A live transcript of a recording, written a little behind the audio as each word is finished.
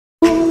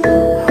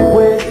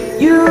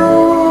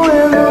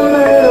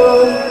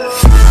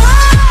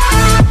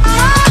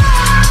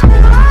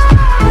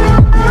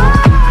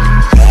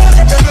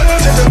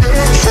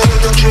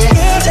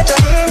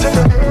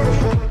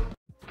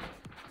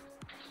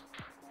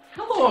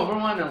Hello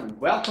everyone and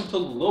welcome to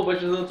LB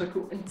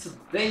Otaku, and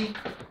today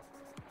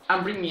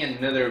I'm bringing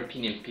another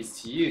opinion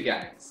piece to you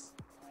guys,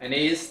 and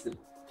it is the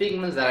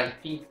Figmas that I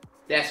think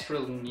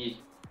desperately need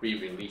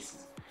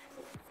re-releases.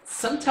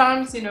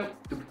 Sometimes, the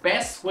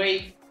best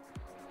way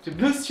to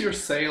boost your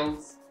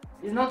sales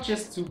is not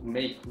just to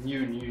make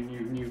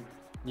new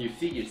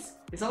figures,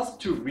 it's also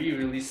to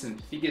re-release some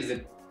figures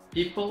that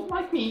people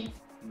like me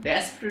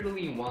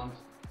desperately want,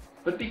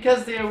 but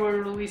because they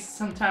were released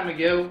some time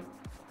ago,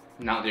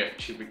 now they're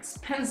too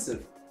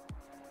expensive.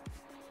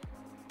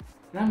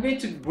 And I'm going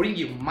to bring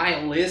you my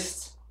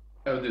list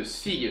of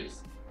those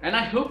figures. And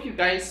I hope you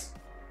guys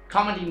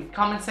comment in the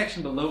comment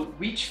section below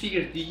which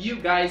figure do you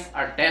guys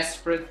are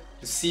desperate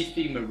to see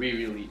Figma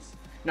re-release.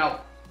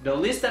 Now, the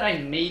list that I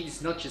made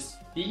is not just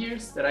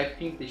figures that I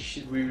think they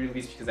should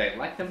re-release because I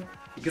like them,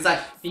 because I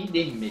think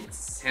they make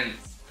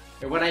sense.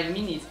 And what I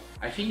mean is,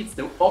 I think it's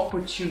the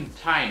opportune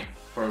time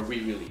for a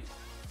re-release.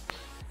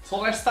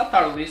 So let's start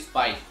our list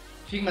by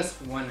Figma's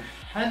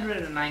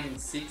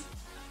 196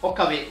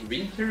 Okabe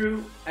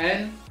Rinteru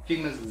and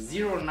Figma's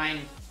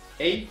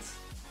 098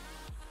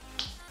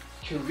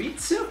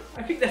 Kuritsu?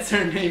 I think that's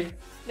her name.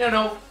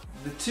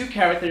 The two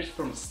characters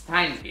from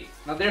Steins Gate.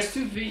 Now there's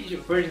two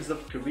versions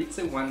of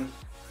Kuritsu, one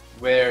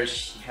where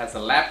she has a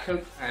lab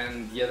coat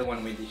and the other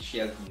one where she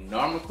has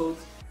normal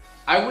clothes.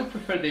 I would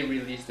prefer they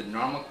release the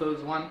normal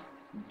clothes one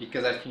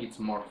because I think it's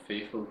more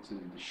faithful to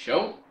the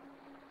show.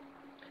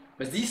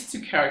 But these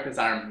two characters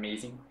are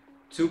amazing.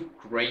 Two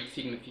great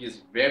Figma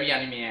figures, very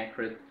anime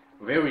accurate,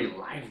 very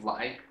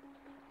lifelike,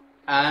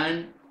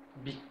 and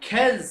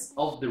because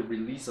of the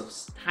release of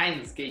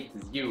Steins Gate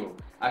Zero,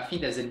 I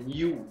think there's a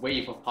new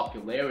wave of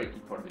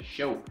popularity for the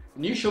show. The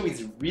new show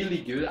is really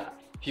good.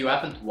 If you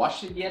haven't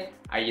watched it yet,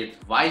 I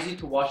advise you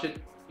to watch it.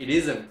 It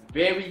is a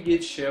very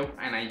good show,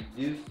 and I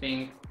do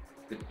think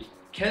that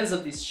because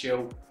of this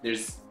show,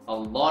 there's a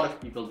lot of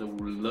people that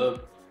would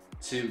love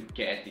to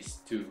get these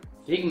two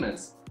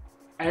Figmas.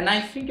 And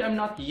I think I'm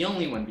not the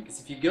only one, because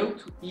if you go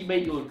to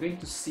eBay, you're going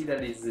to see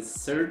that there's a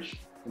surge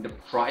in the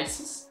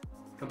prices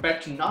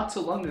compared to not too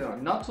long ago.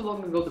 Not too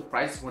long ago, the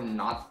prices were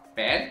not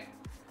bad.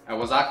 I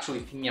was actually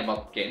thinking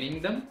about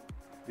getting them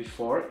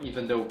before,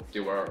 even though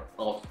they were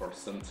out for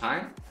some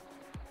time.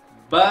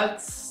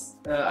 But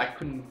I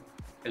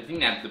didn't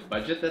have the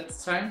budget at the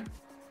time,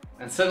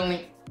 and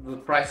suddenly the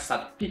prices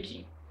started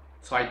peaking.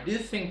 So I do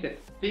think that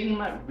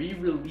Figma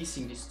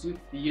re-releasing these two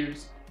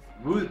figures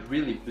would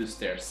really boost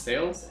their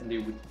sales, and they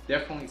would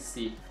definitely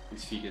see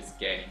these figures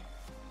getting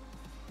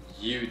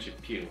huge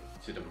appeal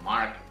to the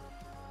market.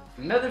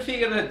 Another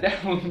figure that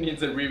definitely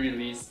needs a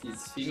re-release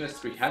is Figma's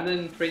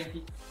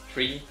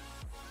 323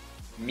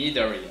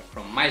 Midoriya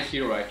from My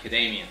Hero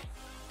Academia.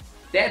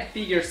 That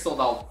figure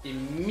sold out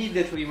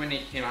immediately when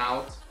it came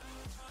out,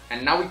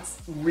 and now it's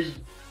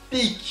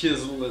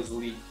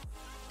ridiculously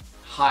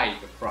high,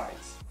 the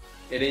price.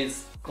 It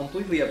is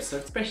completely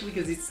absurd, especially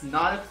because it's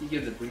not a figure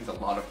that brings a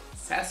lot of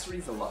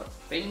accessories, a lot of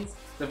things.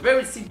 It's a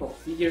very simple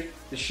figure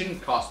that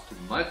shouldn't cost too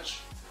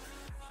much,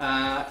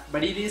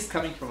 but it is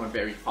coming from a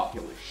very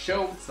popular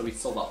show, so it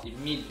sold out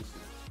immediately.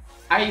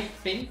 I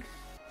think,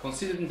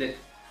 considering that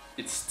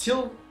it's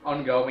still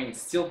ongoing,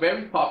 it's still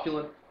very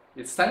popular,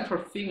 it's time for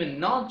Figma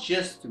not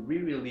just to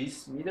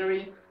re-release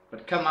Midori,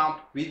 but come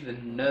out with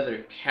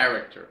another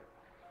character.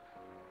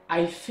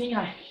 I think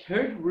I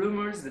heard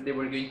rumors that they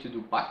were going to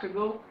do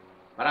Bakugo,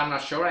 but I'm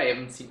not sure. I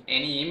haven't seen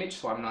any image,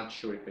 so I'm not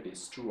sure if it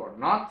is true or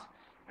not.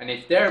 And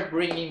if they're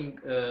bringing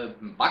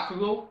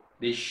Bakugo,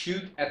 they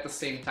should at the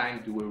same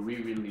time do a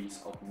re-release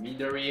of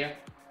Midoriya.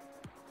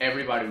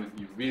 Everybody would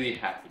be really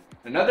happy.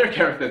 Another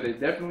character they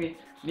definitely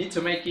need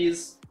to make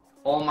is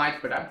All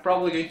Might, but I'm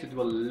probably going to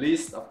do a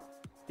list of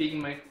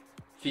Figma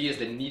figures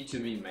that need to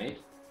be made.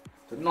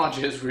 So not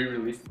just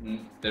re-released,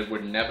 that were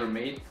never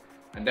made,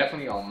 and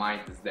definitely All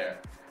Might is there.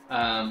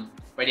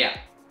 But yeah,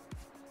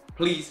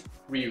 please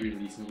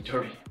re-release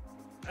Midori.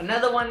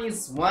 Another one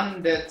is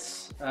one that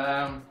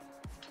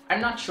I'm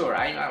not sure.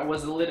 I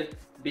was a little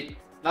bit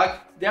like,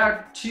 there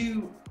are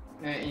two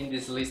in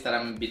this list that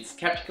I'm a bit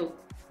skeptical,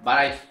 but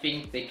I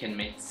think they can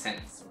make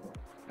sense.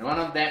 And one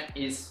of them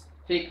is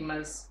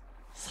Figma's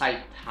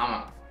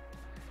Saitama.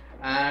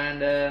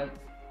 And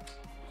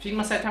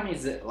Figma Saitama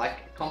is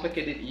like a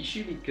complicated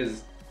issue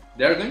because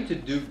they're going to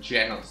do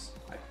Genos,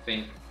 I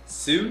think,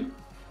 soon.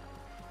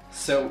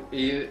 So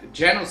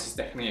Genos is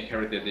definitely a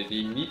character that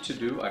they need to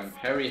do. I'm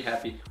very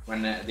happy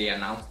when they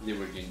announced they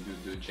were going to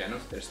do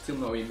Genos. There's still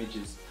no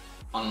images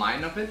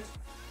online of it,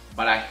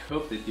 but I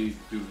hope they do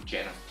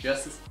Genos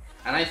justice.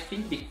 And I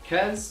think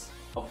because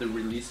of the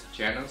release of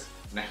Genos,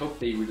 and I hope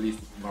they release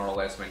it more or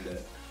less when the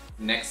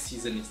next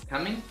season is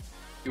coming,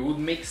 it would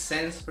make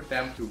sense for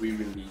them to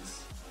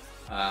re-release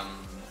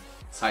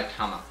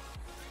Saitama.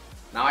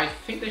 Now I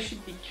think they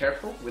should be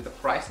careful with the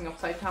pricing of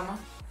Saitama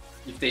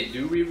if they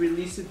do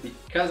re-release it,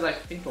 because I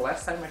think the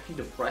last time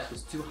the price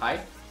was too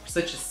high for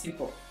such a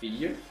simple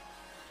figure.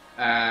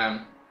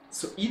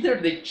 So either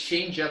they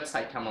change up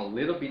Saitama a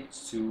little bit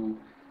to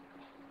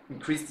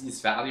increase this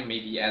value,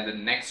 maybe add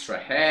an extra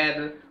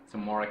head,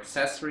 some more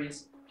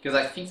accessories, because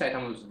I think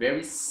Saitama was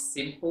very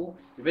simple,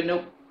 even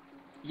though,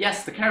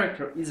 yes, the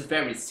character is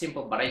very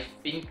simple, but I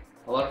think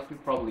a lot of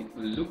people probably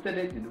looked at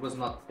it, it was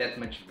not that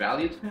much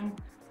value to him.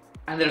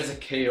 And there's a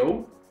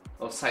KO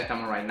of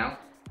Saitama right now,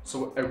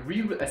 so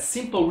a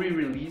simple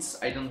re-release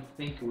I don't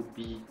think would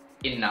be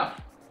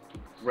enough to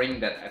bring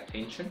that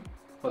attention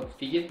for the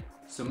figure.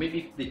 So maybe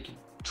if they could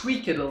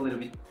tweak it a little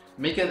bit,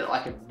 make it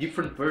like a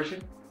different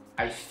version,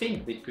 I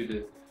think they could,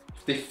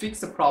 if they fix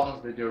the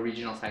problems that the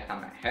original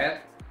Saitama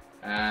had,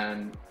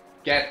 and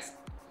get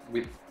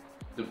with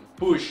the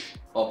push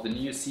of the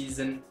new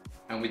season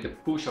and with the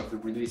push of the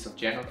release of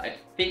Genos, I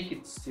think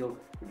it still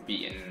would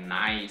be a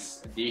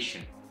nice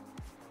addition.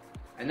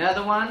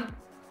 Another one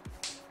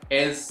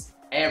is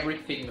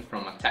everything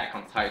from Attack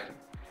on Titan.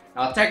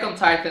 Now Attack on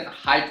Titan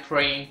hype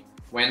train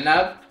went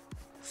up,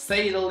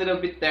 stayed a little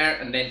bit there,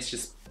 and then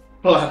just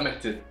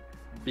plummeted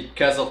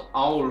because of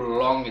how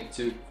long it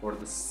took for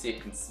the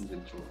second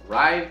season to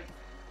arrive.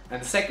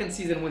 And the second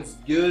season was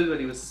good, but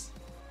it was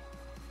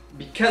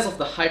because of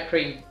the hype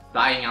train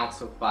dying out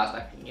so fast.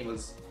 I think it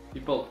was,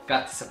 people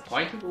got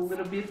disappointed a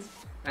little bit.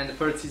 And the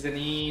third season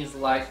is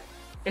like,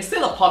 it's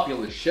still a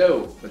popular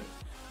show, but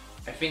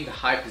I think the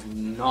hype is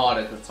not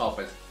at the top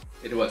as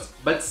it was.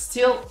 But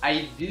still,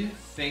 I do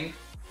think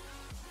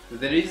that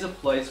there is a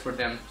place for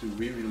them to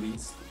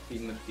re-release the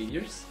Figma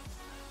figures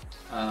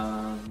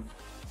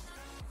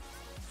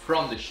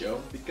from the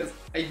show, because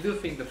I do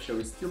think the show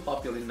is still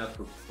popular enough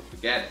for people to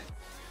get it.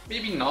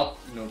 Maybe not,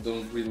 you know,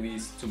 don't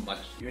release too much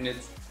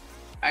units.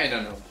 I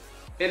don't know.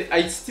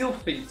 I still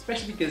think,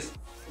 especially because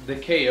the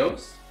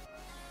KOs,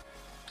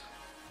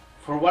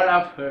 for what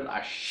I've heard,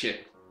 are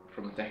shit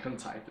from Attack on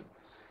Titan.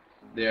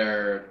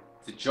 The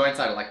joints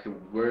are like the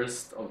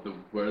worst of the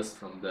worst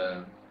from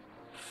the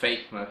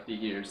Figma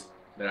figures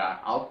that are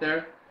out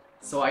there.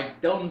 So I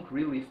don't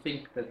really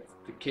think that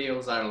the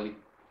KOs are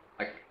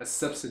like a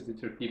substitute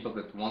for people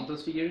that want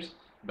those figures,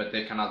 but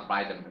they cannot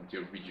buy them at the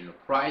original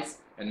price.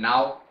 And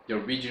now the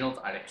originals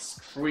are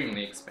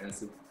extremely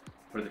expensive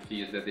for the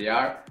figures that they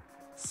are.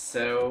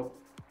 So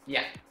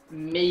yeah,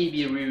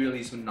 maybe a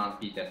re-release would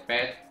not be that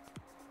bad.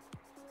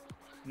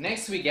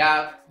 Next we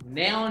got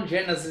Neon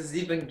Genesis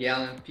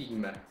Evangelion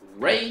Figma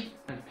Re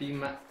and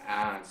Figma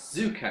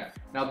Azuka.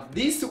 Now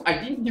these two, I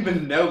didn't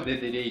even know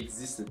that they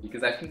existed,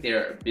 because I think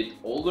they're a bit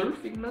older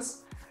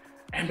Figmas,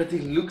 but they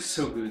look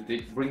so good. They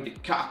bring the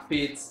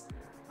cockpits,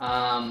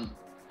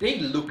 they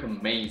look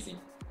amazing,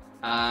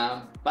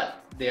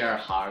 but they are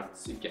hard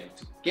to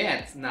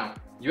get. Now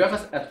you have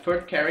a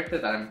third character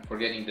that I'm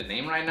forgetting the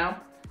name right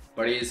now,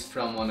 but it is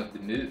from one of the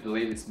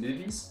latest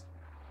movies.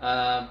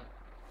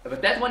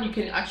 But that one you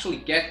can actually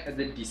get at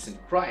a decent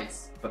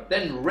price. But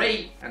then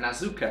Rei and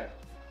Azuka,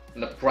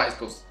 and the price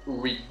goes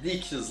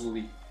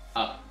ridiculously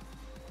up.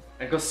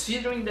 And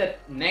considering that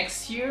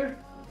next year,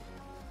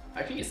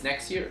 I think it's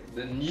next year,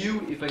 the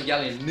new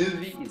Evangelion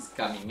movie is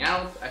coming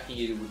out, I think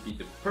it would be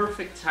the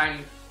perfect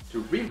time to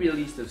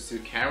re-release those two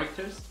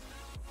characters.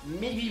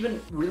 Maybe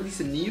even release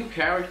a new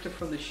character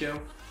from the show,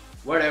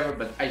 whatever,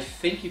 but I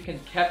think you can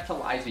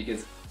capitalize,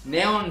 because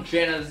Neon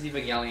Genesis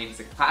Evangelion is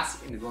a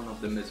classic and is one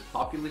of the most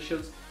popular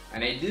shows,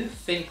 and I do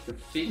think the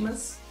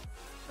Figmas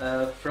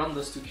from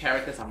those two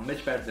characters are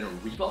much better than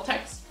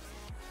Revoltex.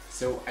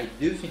 So I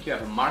do think you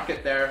have a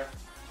market there.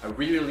 A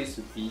re-release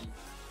would be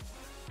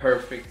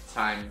perfect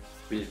time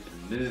with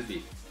the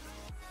movie.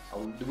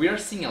 We are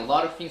seeing a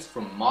lot of things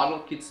from model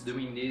kits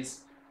doing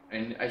this,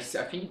 and I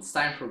think it's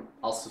time for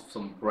also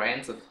some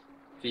brands of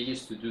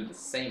figures to do the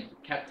same, to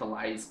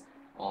capitalize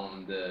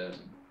on the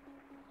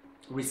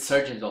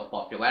resurgence of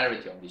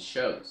popularity of these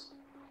shows.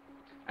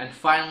 And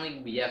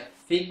finally we have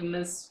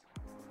Figmas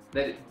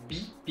that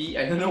BP,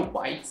 I don't know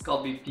why it's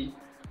called BP,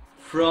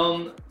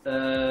 from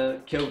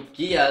Code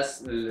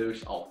Geass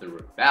Lelouch of the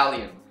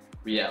Rebellion.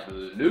 We have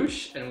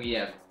Lelouch and we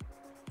have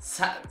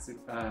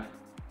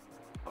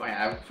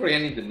I'm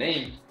forgetting the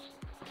name.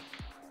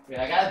 Wait,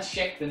 I gotta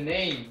check the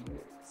name.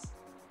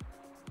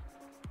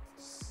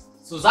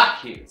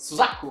 Suzaku.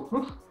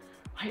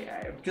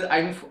 Because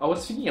I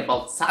was thinking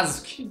about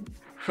Sasuke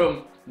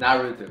from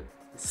Naruto,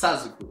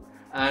 Sasuke,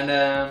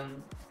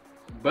 and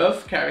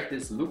both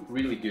characters look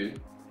really good.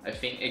 I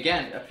think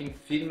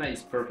Figma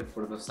is perfect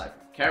for those type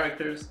of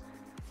characters.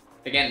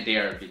 Again, they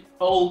are a bit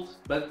old,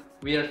 but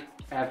we are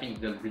having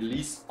the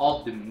release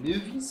of the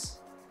movies,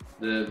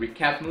 the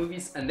recap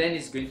movies, and then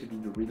it's going to be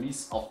the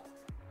release of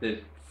the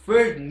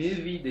third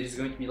movie that is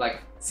going to be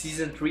like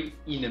season 3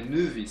 in a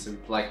movie, so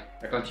it's like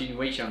a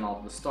continuation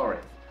of the story.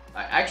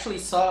 I actually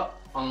saw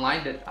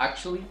online that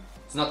actually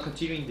it's not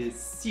continuing the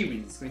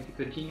series, it's going to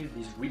continue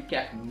these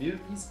recap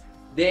movies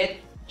that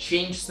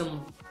change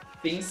some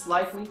things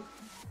slightly.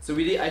 So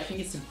I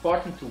think it's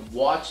important to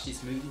watch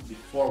this movie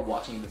before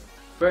watching the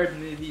third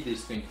movie that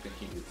is going to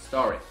continue the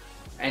story.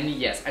 And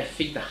yes, I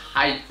think the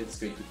hype that's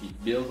going to be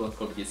built on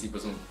Code Geass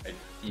was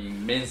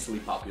immensely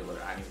popular.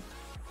 I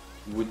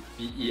mean, would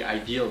be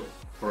ideal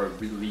for a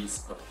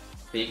release of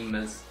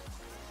Figmas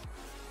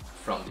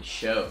from the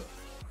show.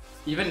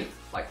 Even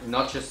like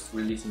not just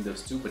releasing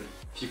those two, but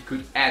if you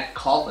could add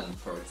Colin,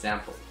 for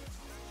example.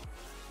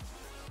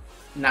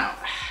 Now,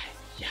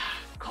 yeah,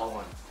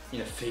 Colin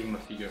in a Figma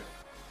figure,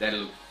 that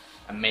looks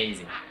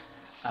amazing.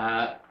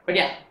 But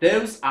yeah,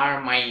 those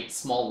are my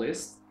small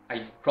list.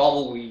 I'm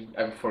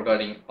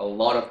forgetting a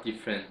lot of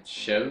different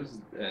shows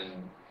and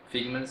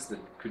Figmas that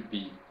could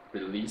be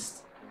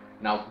released.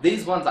 Now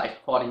these ones I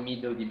thought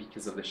immediately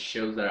because of the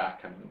shows that are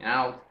coming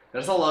out.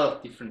 There's a lot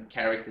of different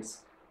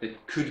characters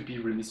that could be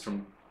released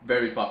from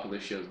very popular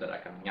shows that are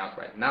coming out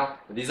right now.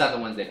 But these are the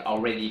ones that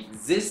already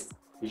exist.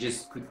 We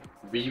just could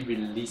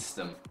re-release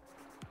them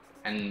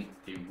and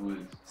they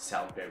would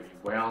sell very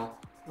well.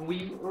 And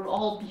we will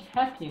all be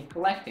happy in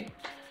collecting.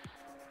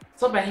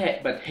 So, but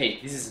hey,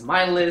 this is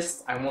my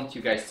list. I want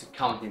you guys to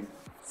comment in the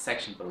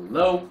section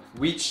below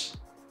which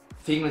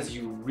Figmas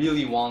you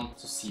really want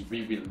to see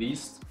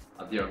re-released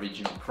at the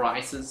original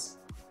prices.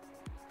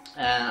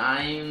 And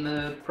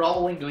I'm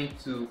probably going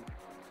to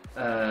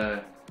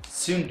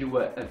soon do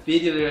a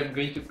video that I'm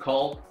going to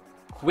call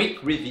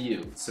Quick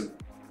Review. So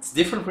it's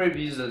different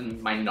reviews than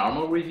my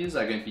normal reviews.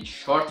 Are going to be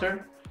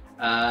shorter,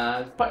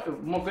 but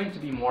going to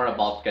be more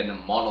about kind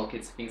of model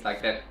kits, things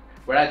like that,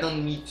 where I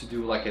don't need to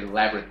do like an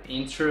elaborate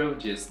intro,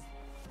 just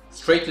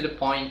straight to the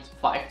point,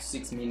 5 to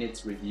 6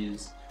 minutes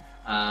reviews.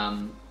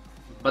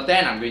 But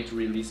then I'm going to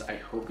release, I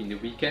hope in the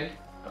weekend,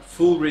 a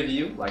full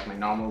review like my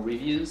normal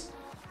reviews.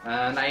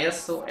 And I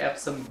also have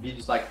some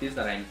videos like this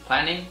that I'm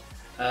planning,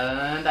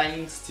 and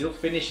I'm still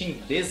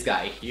finishing this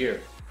guy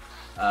here.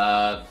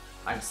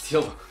 I'm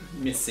still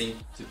missing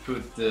to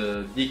put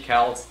the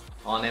decals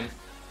on him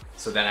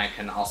so that I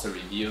can also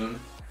review him.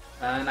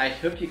 And I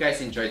hope you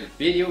guys enjoyed the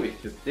video.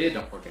 If you did,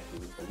 don't forget to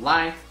leave a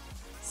like,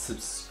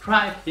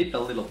 subscribe, hit the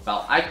little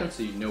bell icon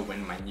so you know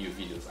when my new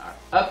videos are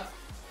up.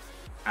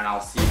 And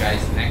I'll see you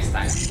guys next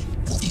time.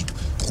 We will eat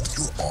both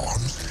your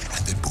arms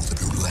and then both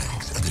of your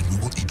legs, and then we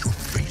will eat your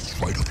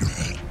face right off your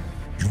head.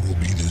 You will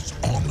be this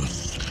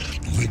armless,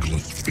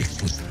 legless,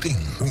 faceless thing,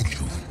 won't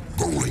you?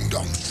 Rolling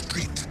down the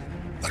street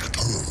like a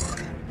turd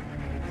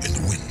in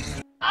the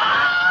wind.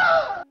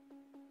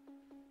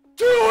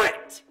 Do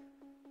it!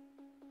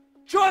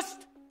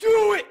 Just